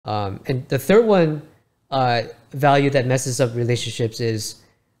And the third one, value that messes up relationships is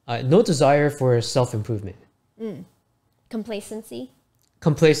no desire for self-improvement. Complacency.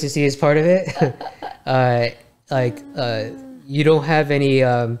 Complacency is part of it. You don't have any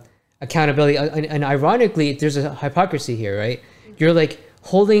accountability. And ironically, there's a hypocrisy here, right? You're like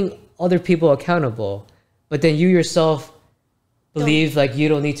holding other people accountable, but then you yourself believe like you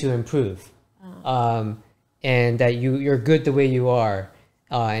don't need to improve, and that you're good the way you are,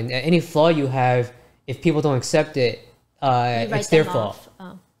 and any flaw you have, if people don't accept it, it's their fault.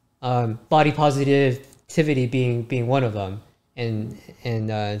 Body positivity being one of them, and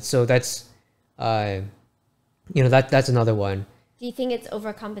so that's that's another one. Do you think it's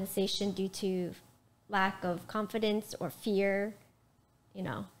overcompensation due to lack of confidence or fear?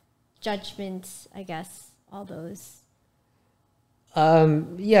 Judgment, I guess, all those.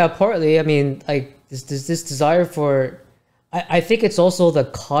 Yeah, partly. I mean, like this desire for, I think it's also the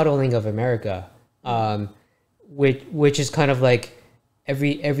coddling of America, which is kind of like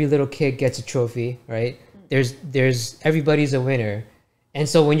every little kid gets a trophy, right? There's everybody's a winner, and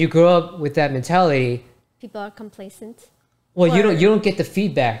so when you grow up with that mentality, people are complacent. Well, you don't get the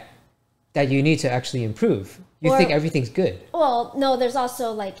feedback that you need to actually improve. You think everything's good. Well, no, there's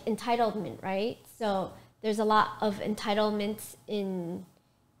also like entitlement, right? So there's a lot of entitlements in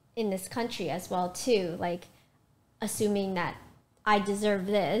this country as well too, like assuming that I deserve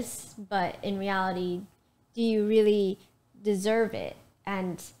this, but in reality, do you really deserve it?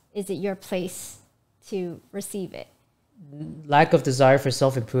 And is it your place to receive it? Lack of desire for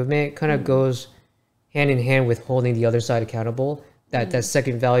self-improvement kind of goes hand in hand with holding the other side accountable. That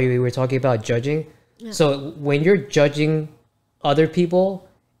second value we were talking about, judging. Yeah. So when you're judging other people,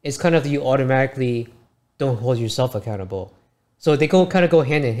 it's kind of you automatically don't hold yourself accountable. So they kind of go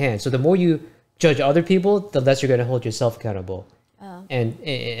hand in hand. So the more you judge other people, the less you're going to hold yourself accountable. Oh.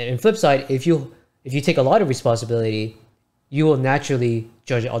 And flip side, if you take a lot of responsibility, you will naturally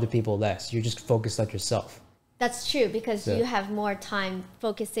judge other people less. You're just focused on yourself. That's true, because you have more time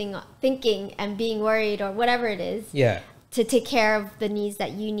focusing on thinking and being worried or whatever it is. Yeah. To take care of the needs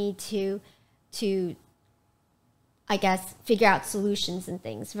that you need to I guess figure out solutions and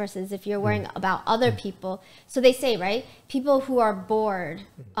things, versus if you're worrying about other people. So they say, right, people who are bored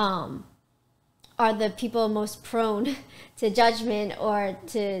are the people most prone to judgment or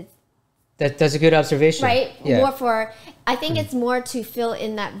to that's a good observation, right? Yeah. I think it's more to fill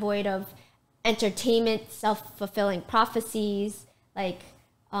in that void of entertainment, self-fulfilling prophecies. Like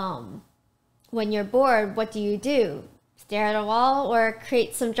when you're bored, what do? Stare at a wall or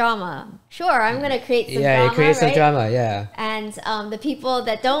create some drama? Sure, I'm going to create some drama. Yeah, create some drama, yeah. And the people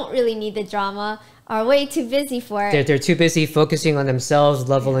that don't really need the drama are way too busy for it. They're too busy focusing on themselves,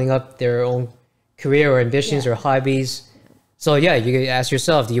 leveling up their own career or ambitions or hobbies. So yeah, you can ask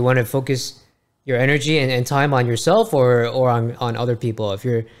yourself, do you want to focus your energy and time on yourself or on other people? If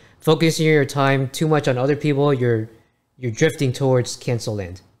you're focusing your time too much on other people, you're drifting towards cancel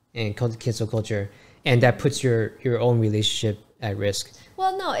land and cancel culture. And that puts your own relationship at risk.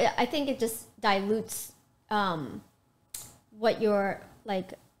 Well, no, I think it just dilutes what your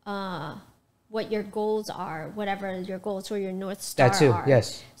goals are, whatever your goals or your North Star that too, are.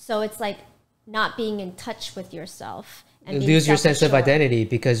 Yes. So it's like not being in touch with yourself. And you lose your sense of identity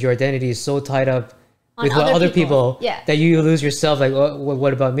because your identity is so tied up with other people that you lose yourself. Like,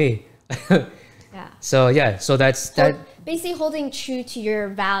 what about me? Yeah. So that's that. Basically holding true to your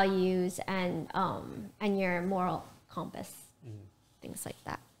values and your moral compass, things like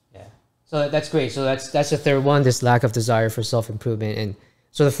that. Yeah. So that's great. So that's the third one, this lack of desire for self-improvement. And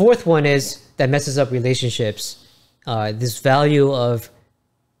so the fourth one is that messes up relationships, this value of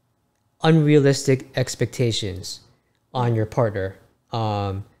unrealistic expectations on your partner.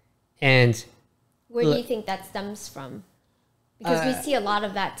 And where do you think that stems from? Because we see a lot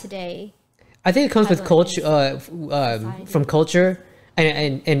of that today. I think it comes with culture, from culture,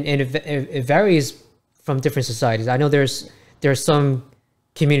 and it varies from different societies. I know there are some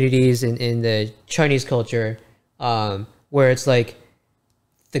communities in the Chinese culture where it's like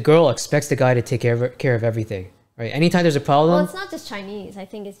the girl expects the guy to take care of everything, right? Anytime there's a problem. Well, it's not just Chinese. I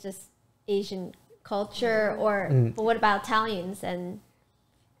think it's just Asian culture, but what about Italians and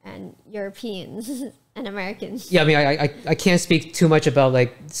Europeans and Americans? Yeah, I mean, I can't speak too much about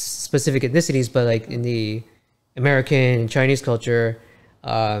like specific ethnicities, but like in the American and Chinese culture,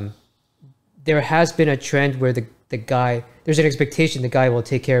 there has been a trend where the guy, there's an expectation the guy will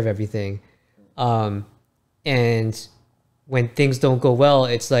take care of everything, and when things don't go well,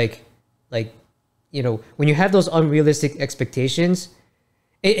 it's like when you have those unrealistic expectations,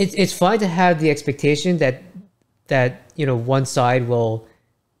 it's fine to have the expectation that one side will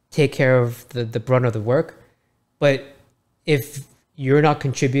take care of the brunt of the work. But if you're not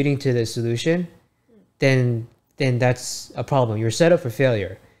contributing to the solution, then that's a problem. You're set up for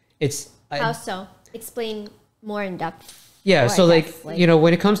failure. How so? Explain more in depth. Yeah, so like, you know,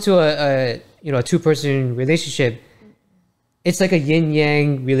 when it comes to a two-person relationship, it's like a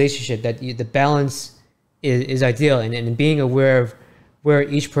yin-yang relationship that the balance is ideal, and being aware of where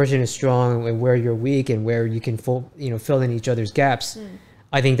each person is strong and where you're weak and where you can fill in each other's gaps.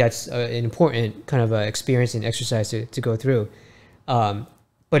 I think that's an important kind of experience and exercise to go through.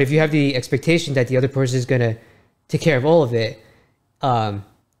 But if you have the expectation that the other person is going to take care of all of it,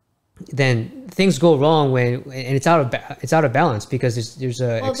 then things go wrong and it's out of balance because there's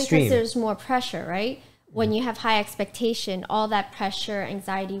a extreme. Because there's more pressure, right? When you have high expectation, all that pressure,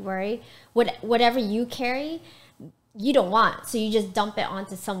 anxiety, worry, whatever you carry, you don't want. So you just dump it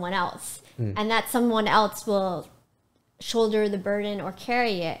onto someone else. And that someone else will shoulder the burden or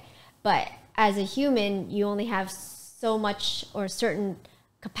carry it. But as a human, you only have so much or certain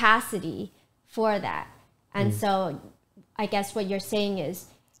capacity for that. And so I guess what you're saying is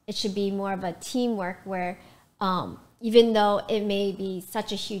it should be more of a teamwork where even though it may be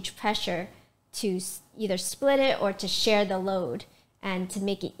such a huge pressure to either split it or to share the load and to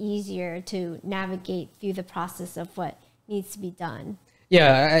make it easier to navigate through the process of what needs to be done.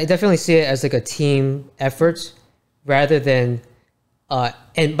 Yeah, I definitely see it as like a team effort rather than,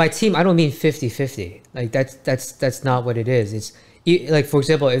 and by team, I don't mean 50-50. Like that's not what it is. It's like, for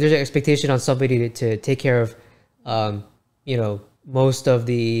example, if there's an expectation on somebody to take care of, most of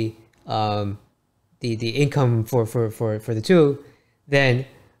the income for the two, then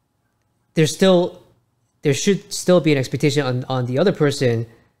there should still be an expectation on the other person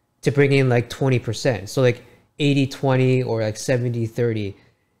to bring in like 20%. So like 80-20 or like 70-30.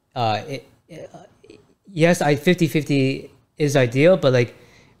 Yes, 50-50 is ideal, but like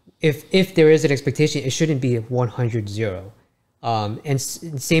if there is an expectation, it shouldn't be 100-0. And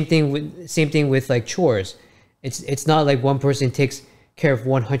same thing with like chores. It's not like one person takes care of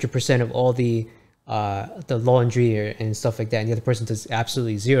 100% of all the laundry and stuff like that, and the other person does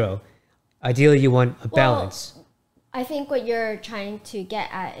absolutely 0. Ideally, you want a balance. Well, I think what you're trying to get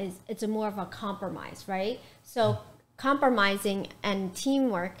at is it's more of a compromise, right? So compromising and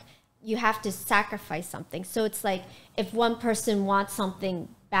teamwork, you have to sacrifice something. So it's like if one person wants something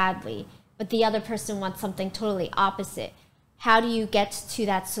badly, but the other person wants something totally opposite, how do you get to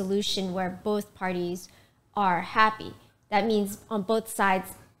that solution where both parties are happy? That means on both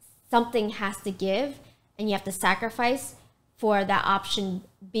sides, something has to give and you have to sacrifice for that option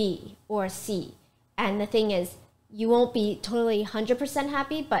B or C. And the thing is, you won't be totally 100%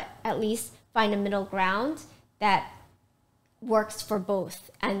 happy, but at least find a middle ground that works for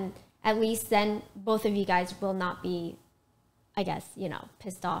both. And at least then both of you guys will not be, I guess,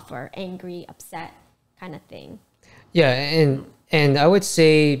 pissed off or angry, upset kind of thing. Yeah, and I would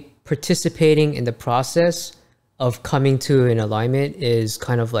say participating in the process of coming to an alignment is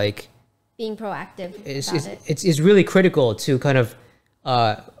kind of like being proactive. It's really critical to kind of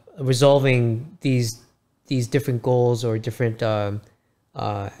resolving these different goals or different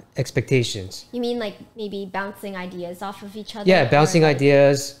expectations. You mean like maybe bouncing ideas off of each other? Yeah, bouncing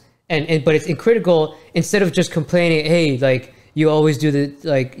ideas, but it's critical. Instead of just complaining, hey, like you always do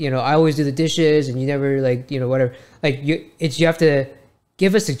I always do the dishes and you never whatever. Like you have to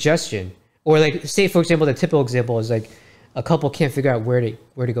give a suggestion, or like say for example, the typical example is like a couple can't figure out where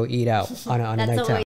to go eat out on a night time.